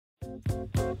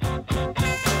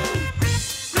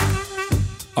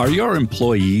Are your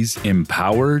employees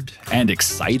empowered and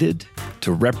excited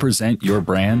to represent your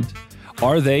brand?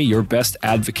 Are they your best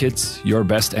advocates, your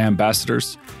best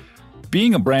ambassadors?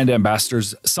 Being a brand ambassador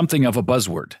is something of a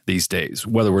buzzword these days,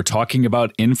 whether we're talking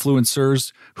about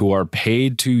influencers who are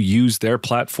paid to use their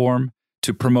platform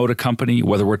to promote a company,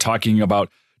 whether we're talking about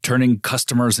turning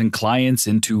customers and clients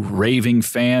into raving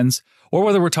fans, or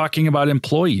whether we're talking about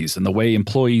employees and the way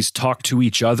employees talk to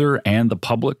each other and the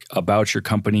public about your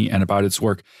company and about its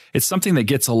work. It's something that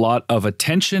gets a lot of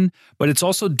attention, but it's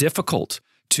also difficult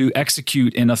to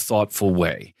execute in a thoughtful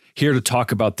way. Here to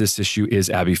talk about this issue is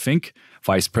Abby Fink,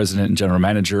 Vice President and General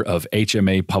Manager of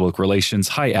HMA Public Relations.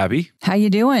 Hi, Abby. How you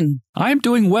doing? I'm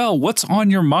doing well. What's on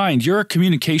your mind? You're a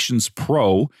communications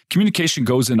pro. Communication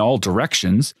goes in all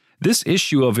directions. This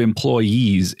issue of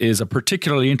employees is a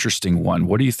particularly interesting one.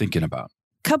 What are you thinking about?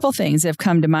 Couple things have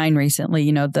come to mind recently.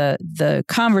 You know, the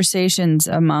conversations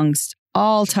amongst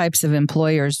all types of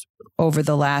employers over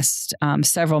the last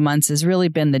several months has really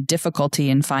been the difficulty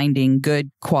in finding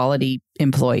good quality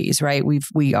employees, right?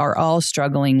 We are all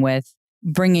struggling with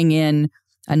bringing in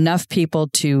enough people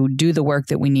to do the work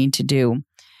that we need to do.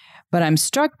 But I'm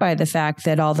struck by the fact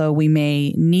that although we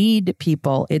may need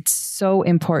people, it's so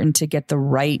important to get the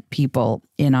right people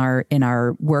in our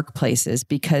workplaces,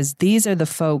 because these are the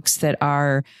folks that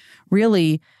are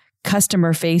really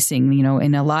customer facing. You know,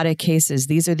 in a lot of cases,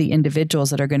 these are the individuals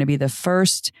that are going to be the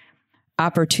first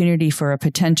opportunity for a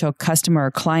potential customer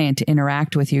or client to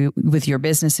interact with you, with your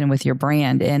business and with your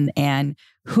brand. And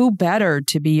who better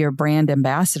to be your brand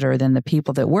ambassador than the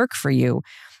people that work for you?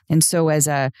 And so as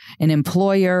an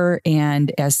employer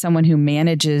and as someone who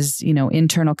manages, you know,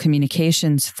 internal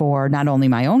communications for not only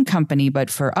my own company, but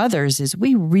for others, is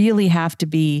we really have to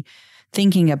be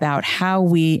thinking about how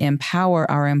we empower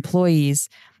our employees,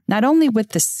 not only with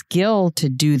the skill to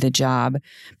do the job,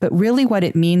 but really what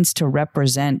it means to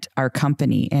represent our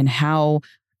company, and how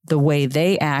the way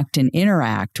they act and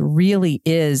interact really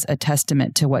is a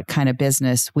testament to what kind of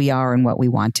business we are and what we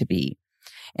want to be.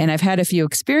 And I've had a few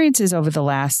experiences over the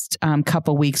last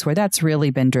couple weeks where that's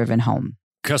really been driven home.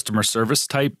 Customer service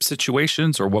type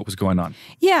situations, or what was going on?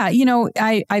 Yeah, you know,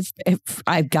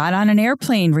 I've got on an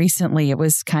airplane recently. It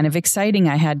was kind of exciting.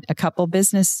 I had a couple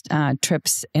business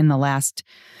trips in the last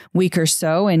week or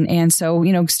so, and so,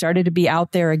 you know, started to be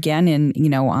out there again and, you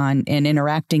know, and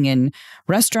interacting in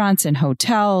restaurants and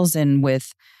hotels and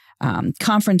with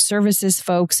conference services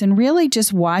folks, and really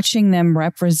just watching them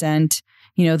represent,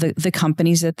 you know, the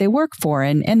companies that they work for.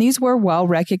 And these were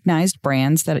well-recognized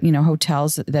brands that, you know,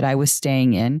 hotels that I was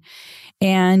staying in.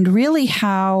 And really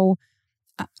how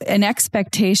an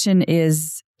expectation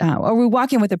is, or we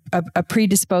walk in with a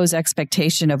predisposed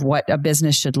expectation of what a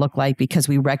business should look like because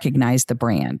we recognize the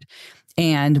brand.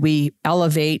 And we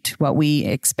elevate what we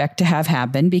expect to have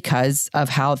happen because of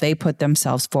how they put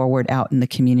themselves forward out in the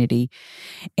community.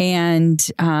 And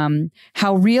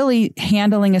how really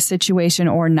handling a situation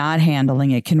or not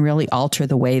handling it can really alter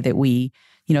the way that we,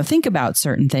 you know, think about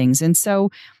certain things. And so,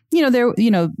 you know,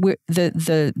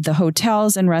 the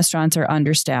hotels and restaurants are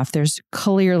understaffed. There's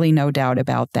clearly no doubt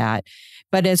about that.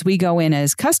 But as we go in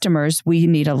as customers, we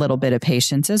need a little bit of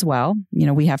patience as well. You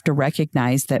know, we have to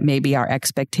recognize that maybe our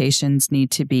expectations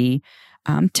need to be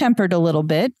tempered a little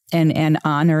bit and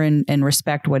honor and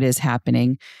respect what is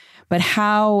happening. But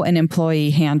how an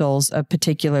employee handles a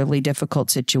particularly difficult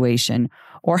situation,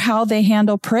 or how they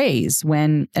handle praise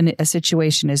when a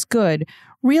situation is good,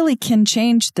 really can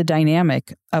change the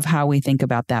dynamic of how we think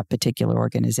about that particular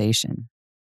organization.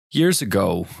 Years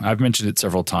ago, I've mentioned it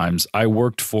several times, I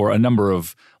worked for a number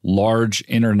of large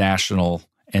international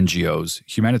NGOs,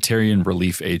 humanitarian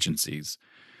relief agencies,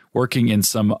 working in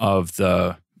some of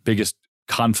the biggest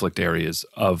conflict areas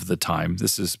of the time.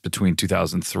 This is between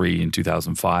 2003 and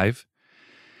 2005.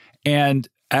 And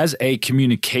as a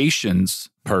communications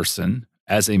person,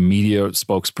 as a media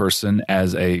spokesperson,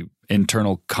 as a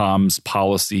internal comms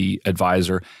policy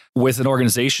advisor with an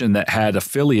organization that had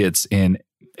affiliates in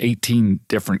 18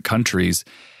 different countries,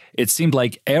 it seemed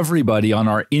like everybody on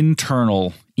our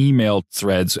internal email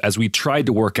threads, as we tried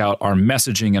to work out our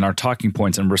messaging and our talking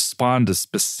points and respond to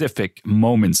specific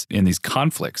moments in these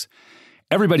conflicts,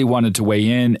 everybody wanted to weigh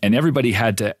in and everybody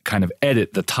had to kind of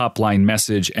edit the top line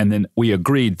message. And then we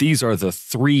agreed these are the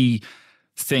 3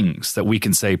 things that we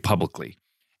can say publicly.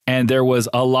 And there was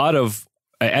a lot of,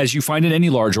 as you find in any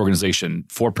large organization,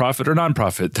 for-profit or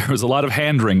nonprofit, there was a lot of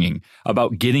hand-wringing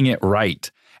about getting it right.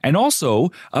 And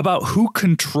also about who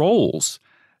controls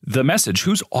the message,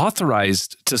 who's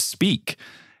authorized to speak.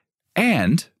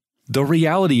 And the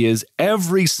reality is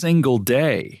every single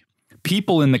day,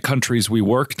 people in the countries we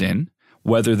worked in,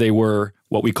 whether they were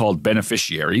what we called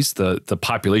beneficiaries, the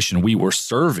population we were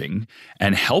serving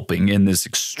and helping in this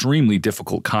extremely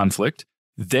difficult conflict,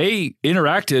 they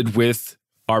interacted with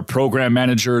our program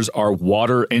managers, our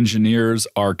water engineers,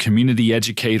 our community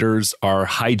educators, our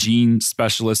hygiene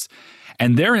specialists.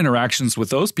 And their interactions with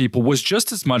those people was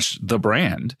just as much the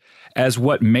brand as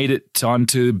what made it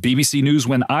onto BBC News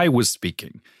when I was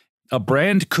speaking. A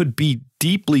brand could be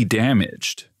deeply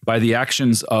damaged by the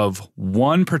actions of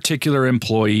one particular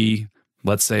employee,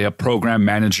 let's say a program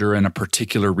manager in a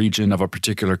particular region of a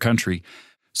particular country.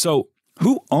 So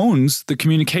who owns the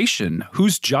communication?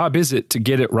 Whose job is it to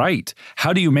get it right?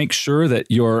 How do you make sure that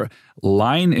your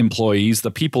line employees,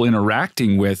 the people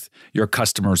interacting with your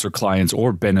customers or clients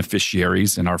or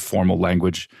beneficiaries in our formal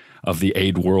language of the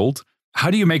aid world, how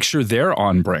do you make sure they're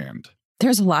on brand?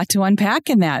 There's a lot to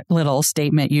unpack in that little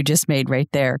statement you just made right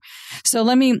there. So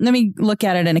let me look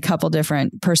at it in a couple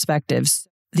different perspectives.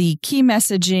 The key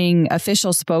messaging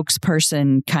official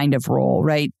spokesperson kind of role,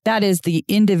 right? That is the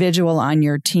individual on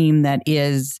your team that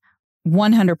is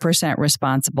 100%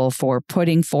 responsible for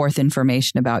putting forth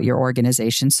information about your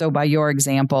organization. So by your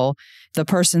example, the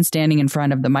person standing in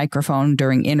front of the microphone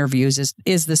during interviews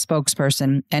is the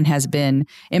spokesperson and has been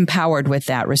empowered with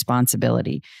that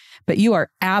responsibility. But you are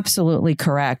absolutely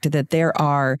correct that there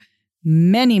are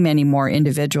many, many more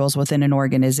individuals within an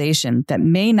organization that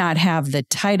may not have the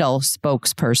title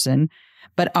spokesperson,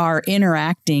 but are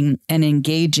interacting and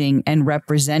engaging and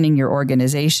representing your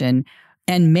organization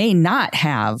and may not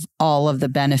have all of the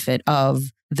benefit of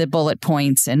the bullet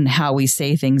points and how we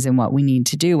say things and what we need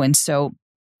to do. And so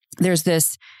there's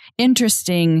this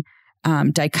interesting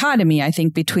dichotomy, I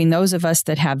think, between those of us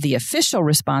that have the official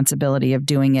responsibility of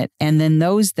doing it and then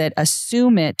those that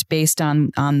assume it based on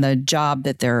the job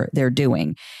that they're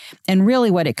doing. And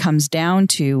really what it comes down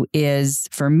to is,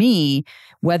 for me,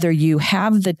 whether you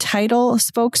have the title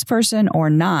spokesperson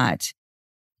or not,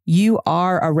 you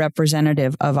are a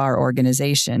representative of our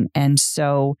organization. And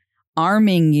so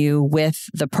arming you with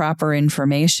the proper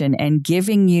information and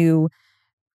giving you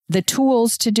the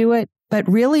tools to do it. But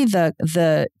really,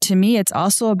 to me, it's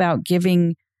also about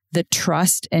giving the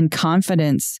trust and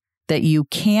confidence that you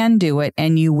can do it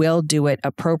and you will do it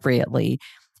appropriately.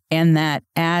 And that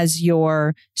as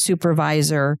your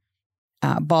supervisor,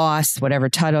 boss, whatever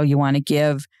title you want to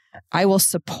give, I will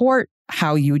support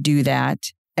how you do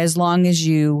that as long as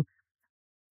you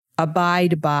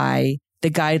abide by the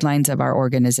guidelines of our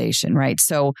organization, right?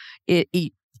 So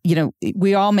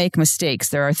we all make mistakes.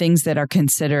 There are things that are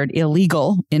considered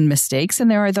illegal in mistakes, and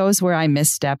there are those where I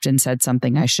misstepped and said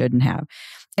something I shouldn't have.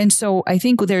 And so I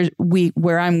think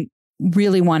where I'm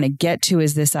really want to get to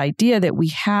is this idea that we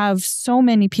have so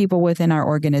many people within our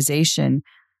organization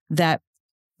that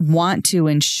want to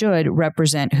and should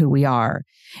represent who we are.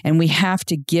 And we have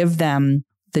to give them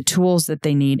the tools that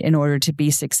they need in order to be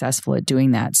successful at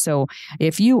doing that. So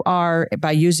if you are,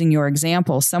 by using your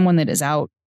example, someone that is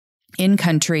out in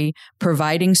country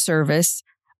providing service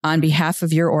on behalf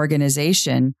of your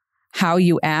organization, how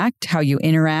you act, how you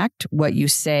interact, what you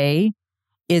say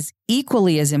is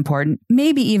equally as important,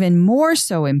 maybe even more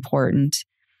so important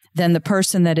than the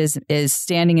person that is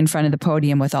standing in front of the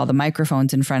podium with all the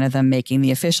microphones in front of them, making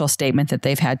the official statement that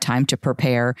they've had time to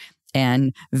prepare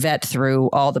and vet through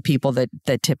all the people that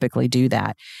typically do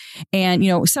that. And,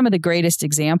 some of the greatest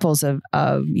examples of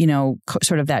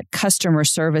sort of that customer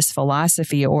service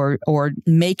philosophy or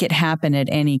make it happen at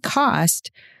any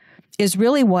cost is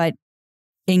really what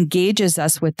engages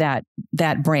us with that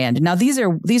brand. Now, these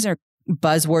are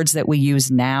buzzwords that we use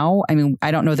now. I mean,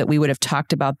 I don't know that we would have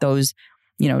talked about those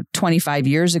 25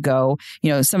 years ago,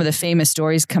 some of the famous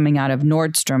stories coming out of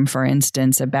Nordstrom, for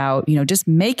instance, about, just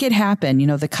make it happen.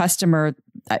 The customer,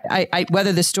 I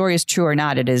whether the story is true or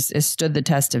not, it has stood the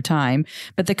test of time.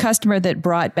 But the customer that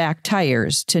brought back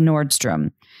tires to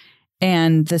Nordstrom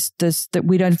and that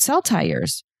we don't sell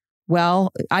tires.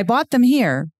 Well, I bought them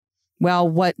here. Well,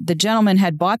 what the gentleman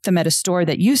had bought them at a store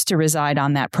that used to reside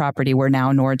on that property where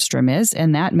now Nordstrom is,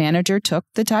 and that manager took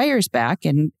the tires back,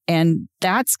 and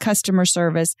that's customer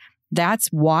service. That's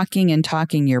walking and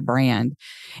talking your brand.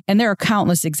 And there are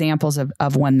countless examples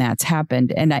of when that's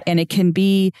happened. And it can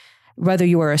be whether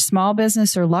you are a small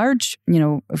business or large,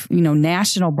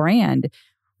 national brand.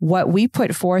 What we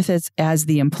put forth as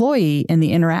the employee in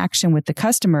the interaction with the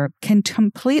customer can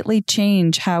completely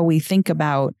change how we think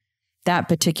about that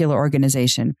particular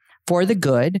organization for the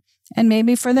good and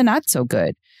maybe for the not so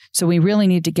good. So we really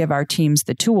need to give our teams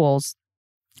the tools.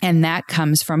 And that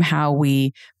comes from how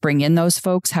we bring in those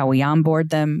folks, how we onboard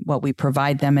them, what we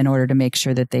provide them in order to make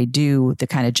sure that they do the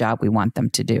kind of job we want them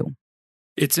to do.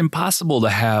 It's impossible to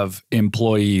have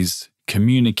employees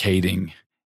communicating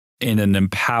in an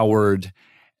empowered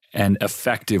and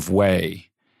effective way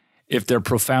if they're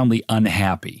profoundly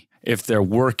unhappy, if their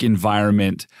work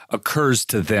environment occurs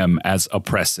to them as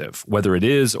oppressive, whether it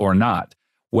is or not,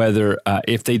 whether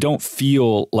if they don't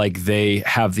feel like they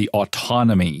have the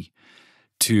autonomy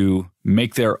to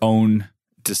make their own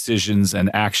decisions and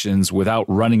actions without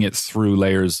running it through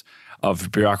layers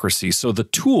of bureaucracy. So the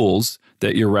tools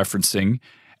that you're referencing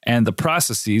and the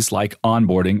processes like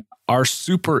onboarding are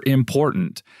super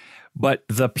important. But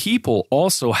the people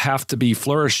also have to be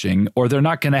flourishing, or they're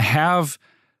not going to have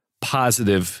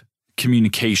positive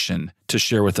communication to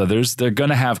share with others. They're going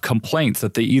to have complaints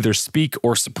that they either speak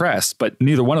or suppress, but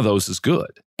neither one of those is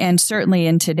good. And certainly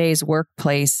in today's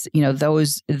workplace,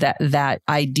 that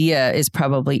idea is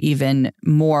probably even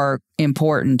more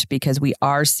important because we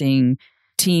are seeing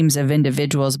teams of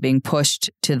individuals being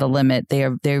pushed to the limit.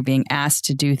 They're being asked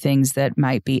to do things that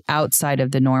might be outside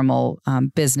of the normal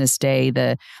business day.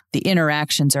 The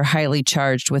interactions are highly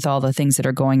charged with all the things that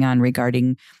are going on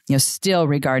regarding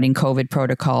COVID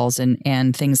protocols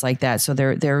and things like that. So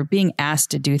they're being asked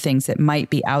to do things that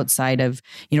might be outside of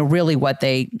really what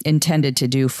they intended to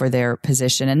do for their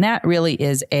position, and that really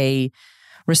is a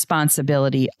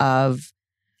responsibility of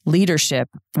leadership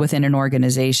within an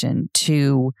organization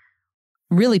to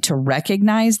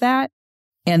recognize that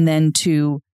and then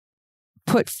to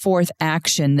put forth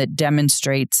action that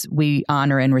demonstrates we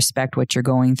honor and respect what you're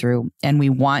going through and we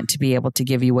want to be able to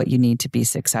give you what you need to be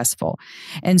successful.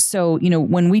 And so,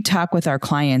 when we talk with our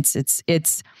clients,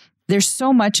 there's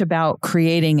so much about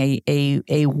creating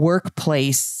a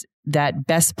workplace, that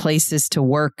best places to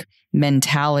work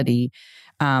mentality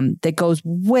that goes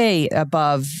way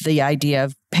above the idea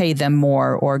of pay them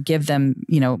more or give them,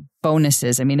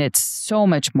 bonuses. I mean, it's so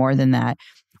much more than that.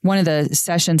 One of the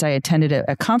sessions I attended at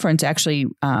a conference actually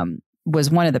was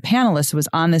one of the panelists was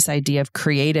on this idea of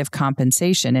creative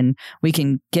compensation. And we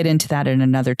can get into that in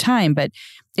another time, but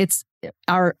it's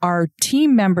our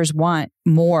team members want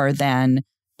more than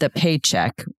the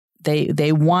paycheck.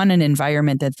 They want an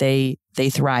environment that they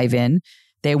thrive in.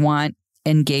 They want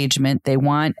engagement. They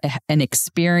want an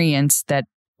experience that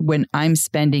when I'm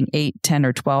spending 8, 10,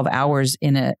 or 12 hours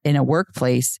in a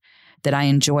workplace, that I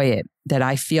enjoy it, that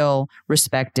I feel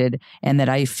respected, and that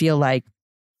I feel like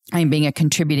I'm being a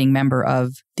contributing member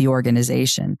of the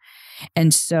organization.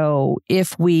 And so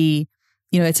if we,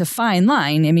 it's a fine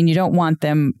line. I mean, you don't want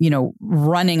them,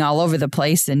 running all over the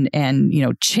place and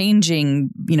changing,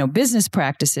 business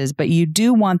practices, but you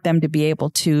do want them to be able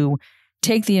to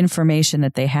take the information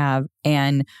that they have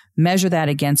and measure that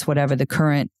against whatever the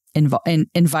current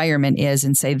environment is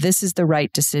and say, this is the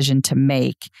right decision to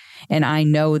make. And I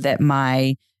know that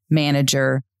my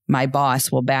manager, my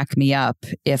boss will back me up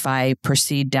if I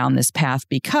proceed down this path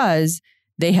because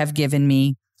they have given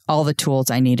me all the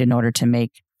tools I need in order to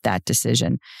make that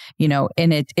decision.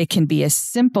 And it can be a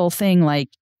simple thing like,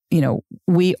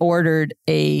 we ordered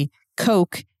a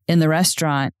Coke in the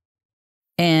restaurant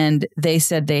and they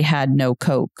said they had no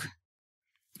Coke.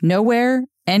 Nowhere,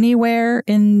 anywhere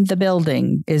in the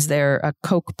building is there a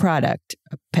Coke product.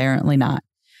 Apparently not.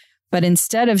 But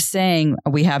instead of saying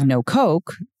we have no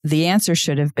Coke, the answer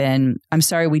should have been, I'm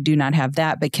sorry, we do not have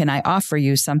that, but can I offer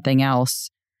you something else?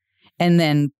 And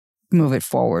then move it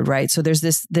forward, right? So there's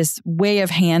this way of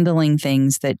handling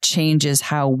things that changes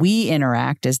how we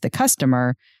interact as the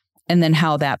customer, and then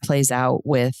how that plays out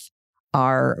with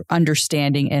our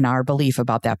understanding and our belief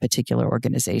about that particular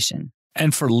organization.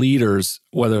 And for leaders,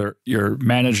 whether you're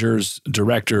managers,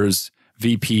 directors,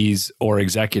 VPs, or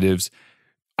executives,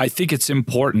 I think it's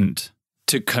important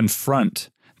to confront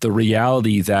the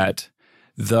reality that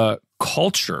the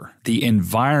culture, the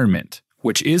environment,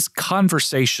 which is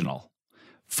conversational,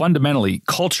 fundamentally,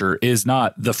 culture is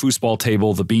not the foosball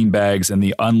table, the bean bags, and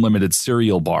the unlimited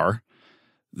cereal bar.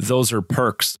 Those are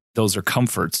perks. Those are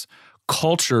comforts.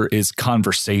 Culture is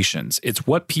conversations. It's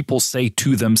what people say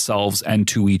to themselves and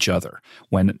to each other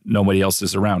when nobody else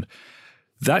is around.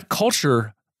 That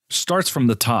culture starts from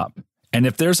the top. And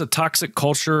if there's a toxic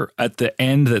culture at the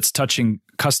end that's touching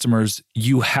customers,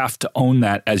 you have to own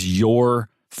that as your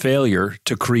failure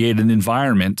to create an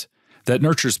environment that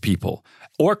nurtures people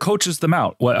or coaches them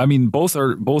out. Well, I mean, both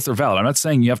are valid. I'm not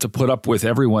saying you have to put up with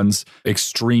everyone's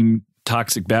extreme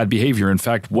toxic bad behavior. In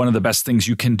fact, one of the best things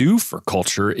you can do for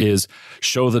culture is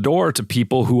show the door to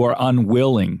people who are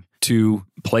unwilling to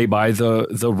play by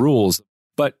the rules.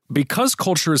 But because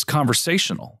culture is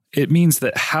conversational, it means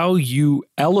that how you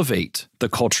elevate the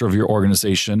culture of your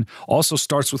organization also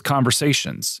starts with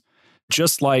conversations.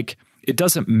 Just like it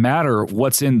doesn't matter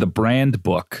what's in the brand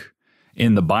book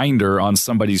in the binder on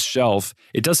somebody's shelf.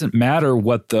 It doesn't matter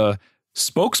what the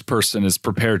spokesperson is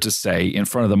prepared to say in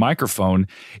front of the microphone.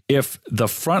 If the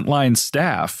frontline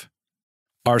staff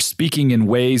are speaking in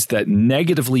ways that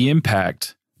negatively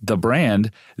impact the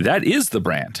brand, that is the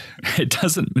brand. It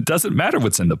doesn't matter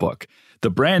what's in the book.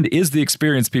 The brand is the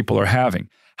experience people are having.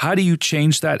 How do you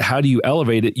change that? How do you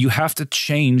elevate it? You have to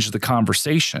change the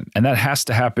conversation, and that has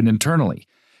to happen internally.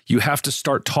 You have to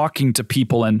start talking to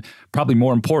people and, probably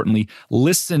more importantly,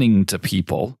 listening to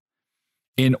people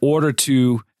in order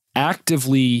to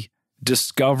actively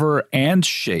discover and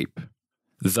shape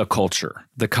the culture,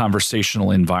 the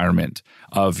conversational environment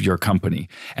of your company.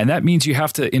 And that means you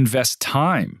have to invest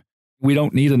time. We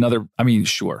don't need another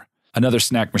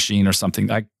snack machine or something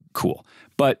like cool.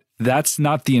 But that's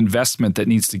not the investment that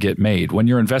needs to get made. When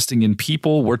you're investing in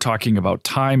people, we're talking about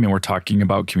time and we're talking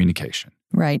about communication.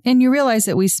 Right. And you realize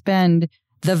that we spend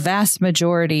the vast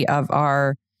majority of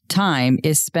our time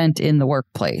is spent in the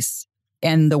workplace.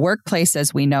 And the workplace,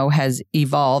 as we know, has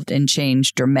evolved and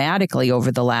changed dramatically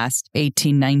over the last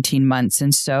 18, 19 months.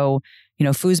 And so,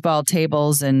 foosball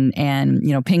tables and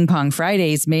ping pong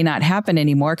Fridays may not happen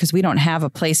anymore because we don't have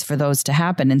a place for those to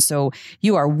happen. And so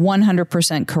you are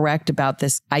 100% correct about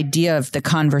this idea of the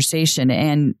conversation.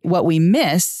 And what we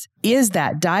miss is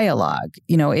that dialogue.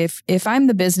 If I'm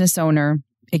the business owner,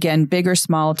 again, big or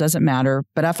small, doesn't matter.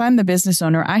 But if I'm the business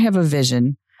owner, I have a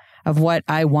vision of what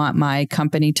I want my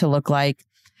company to look like,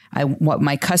 what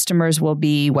my customers will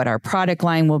be, what our product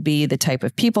line will be, the type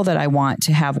of people that I want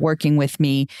to have working with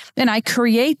me. And I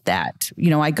create that.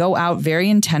 I go out very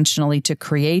intentionally to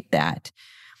create that.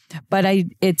 But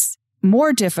it's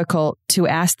more difficult to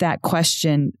ask that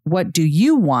question, what do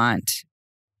you want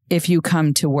if you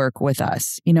come to work with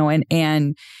us?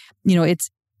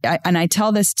 And I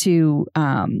tell this to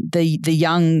the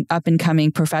young up and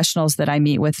coming professionals that I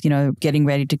meet with, getting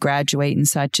ready to graduate and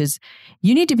such, is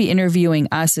you need to be interviewing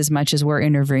us as much as we're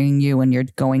interviewing you when you're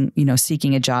going,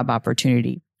 seeking a job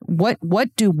opportunity.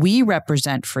 What do we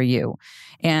represent for you?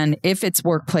 And if it's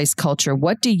workplace culture,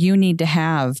 what do you need to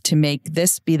have to make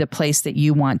this be the place that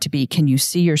you want to be? Can you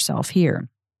see yourself here?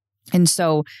 And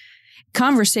so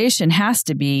conversation has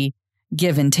to be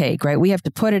give and take, right? We have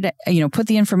to put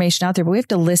the information out there, but we have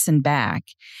to listen back.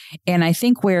 And I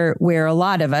think where a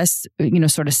lot of us,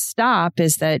 sort of stop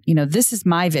is that, this is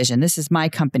my vision. This is my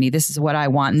company. This is what I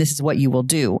want. And this is what you will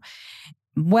do.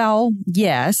 Well,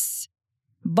 yes,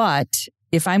 but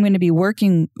if I'm going to be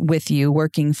working with you,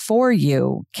 working for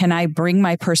you, can I bring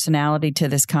my personality to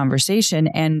this conversation?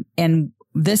 And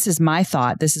this is my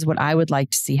thought. This is what I would like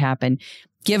to see happen.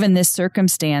 Given this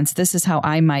circumstance, this is how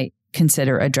I might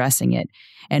consider addressing it.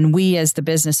 And we as the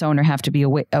business owner have to be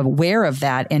aware of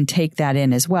that and take that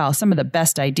in as well. Some of the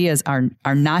best ideas are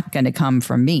not going to come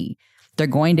from me. They're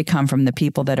going to come from the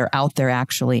people that are out there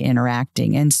actually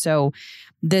interacting. And so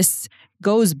this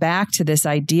goes back to this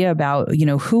idea about,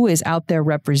 who is out there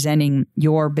representing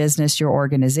your business, your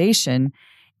organization,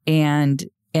 and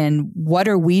what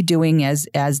are we doing as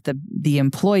the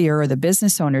employer or the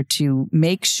business owner to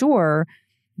make sure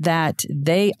that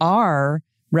they are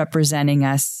representing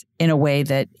us in a way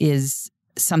that is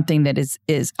something that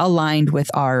is aligned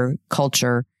with our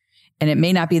culture. And it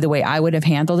may not be the way I would have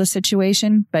handled a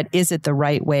situation, but is it the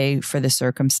right way for the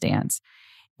circumstance?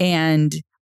 And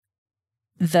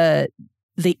the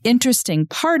interesting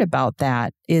part about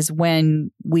that is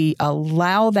when we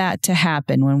allow that to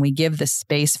happen, when we give the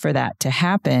space for that to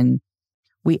happen,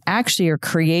 we actually are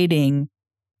creating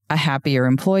a happier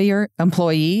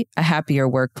employee, a happier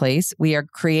workplace. We are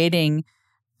creating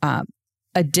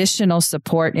additional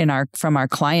support from our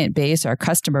client base, our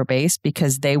customer base,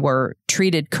 because they were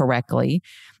treated correctly.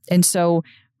 And so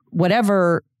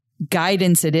whatever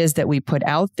guidance it is that we put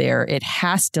out there, it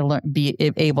has to be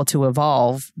able to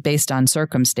evolve based on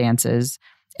circumstances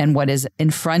and what is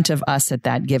in front of us at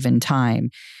that given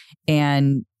time.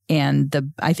 And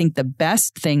I think the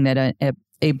best thing that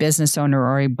a business owner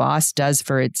or a boss does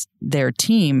for their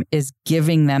team is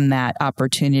giving them that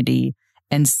opportunity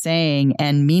and saying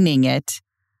and meaning it,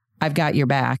 I've got your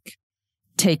back.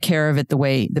 Take care of it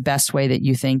the best way that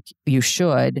you think you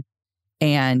should.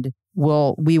 And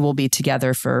we will be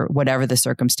together for whatever the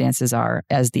circumstances are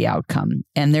as the outcome.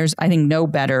 And there's, I think, no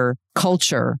better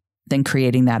culture than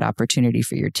creating that opportunity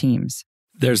for your teams.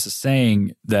 There's a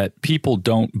saying that people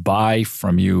don't buy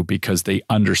from you because they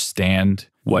understand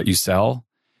what you sell.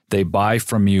 They buy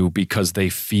from you because they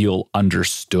feel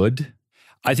understood.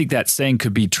 I think that saying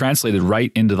could be translated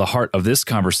right into the heart of this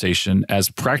conversation as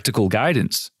practical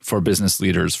guidance for business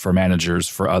leaders, for managers,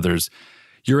 for others.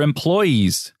 Your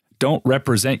employees don't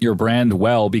represent your brand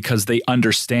well because they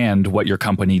understand what your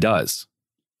company does.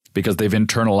 because they've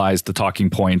internalized the talking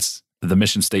points, the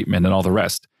mission statement, and all the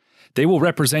rest. They will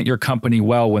represent your company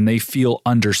well when they feel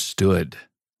understood,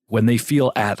 when they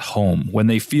feel at home, when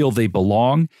they feel they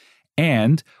belong,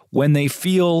 and when they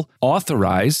feel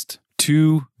authorized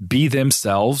to be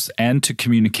themselves and to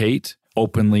communicate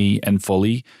openly and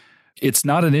fully. It's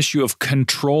not an issue of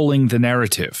controlling the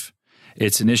narrative.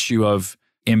 It's an issue of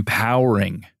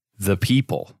empowering the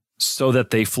people so that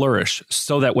they flourish,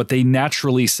 so that what they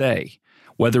naturally say,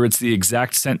 whether it's the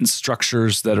exact sentence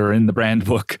structures that are in the brand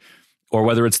book or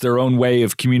whether it's their own way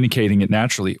of communicating it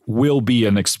naturally, will be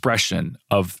an expression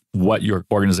of what your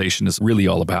organization is really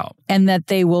all about. And that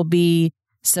they will be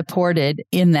supported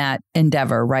in that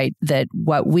endeavor, right? That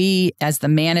what we as the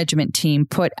management team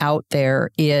put out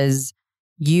there is,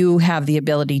 you have the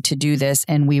ability to do this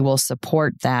and we will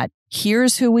support that.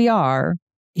 Here's who we are.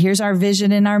 Here's our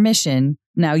vision and our mission.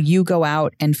 Now you go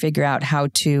out and figure out how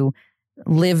to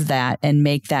live that and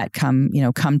make that come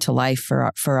to life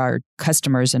for our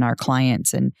customers and our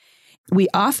clients. And we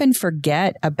often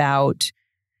forget about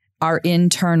our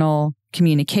internal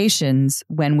communications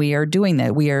when we are doing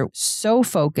that. We are so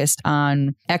focused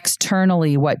on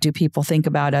externally, what do people think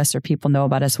about us or people know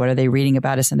about us? What are they reading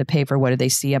about us in the paper? What do they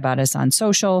see about us on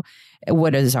social?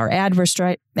 What is our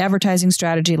advertising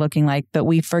strategy looking like? But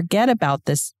we forget about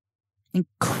this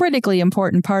critically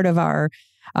important part of our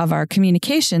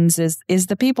communications is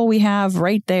the people we have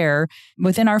right there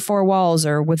within our four walls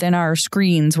or within our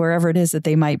screens, wherever it is that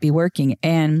they might be working.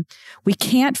 And we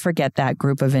can't forget that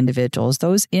group of individuals,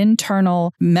 those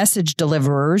internal message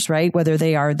deliverers, right? Whether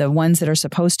they are the ones that are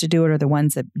supposed to do it or the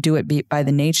ones that do it by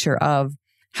the nature of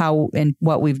how and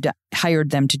what we've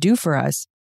hired them to do for us,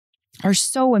 are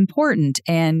so important.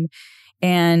 And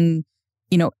I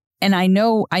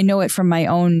know it from my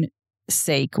own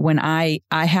sake when I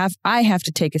have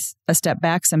to take a step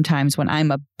back sometimes when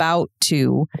I'm about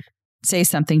to say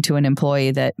something to an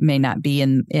employee that may not be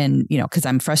in because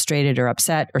I'm frustrated or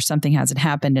upset or something hasn't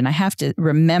happened, and I have to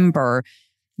remember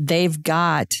they've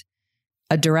got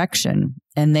a direction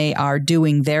and they are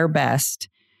doing their best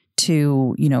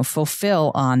to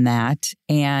fulfill on that,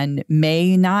 and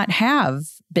may not have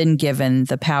been given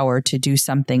the power to do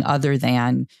something other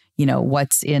than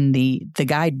what's in the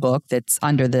guidebook that's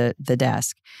under the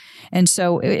desk. And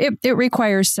so it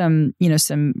requires some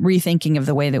rethinking of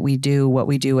the way that we do what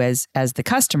we do as the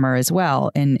customer as well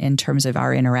in terms of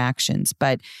our interactions.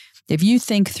 But if you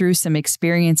think through some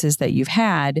experiences that you've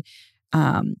had,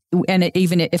 and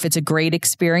even if it's a great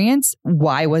experience,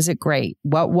 why was it great?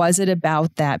 What was it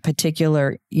about that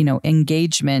particular,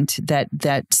 engagement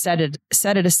that set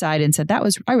it aside and said,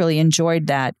 I really enjoyed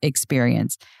that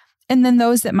experience? And then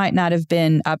those that might not have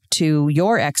been up to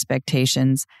your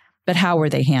expectations, but how were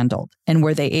they handled? And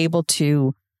were they able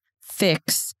to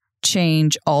fix,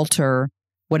 change, alter,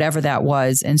 whatever that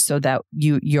was? And so that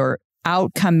your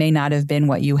outcome may not have been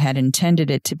what you had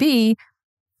intended it to be,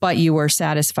 but you were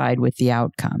satisfied with the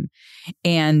outcome.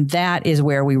 And that is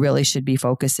where we really should be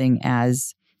focusing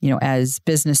as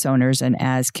business owners and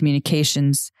as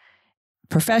communications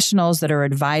professionals that are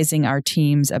advising our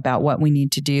teams about what we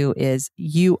need to do. Is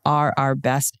you are our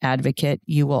best advocate.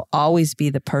 You will always be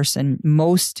the person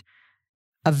most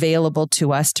available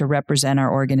to us to represent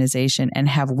our organization. And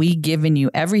have we given you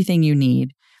everything you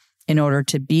need in order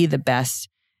to be the best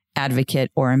advocate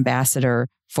or ambassador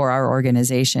for our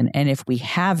organization? And if we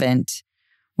haven't,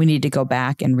 we need to go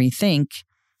back and rethink,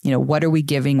 what are we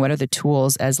giving? What are the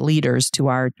tools as leaders to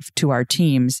our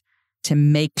teams to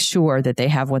make sure that they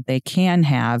have what they can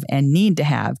have and need to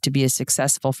have to be as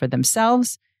successful for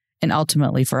themselves and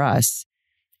ultimately for us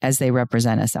as they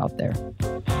represent us out there.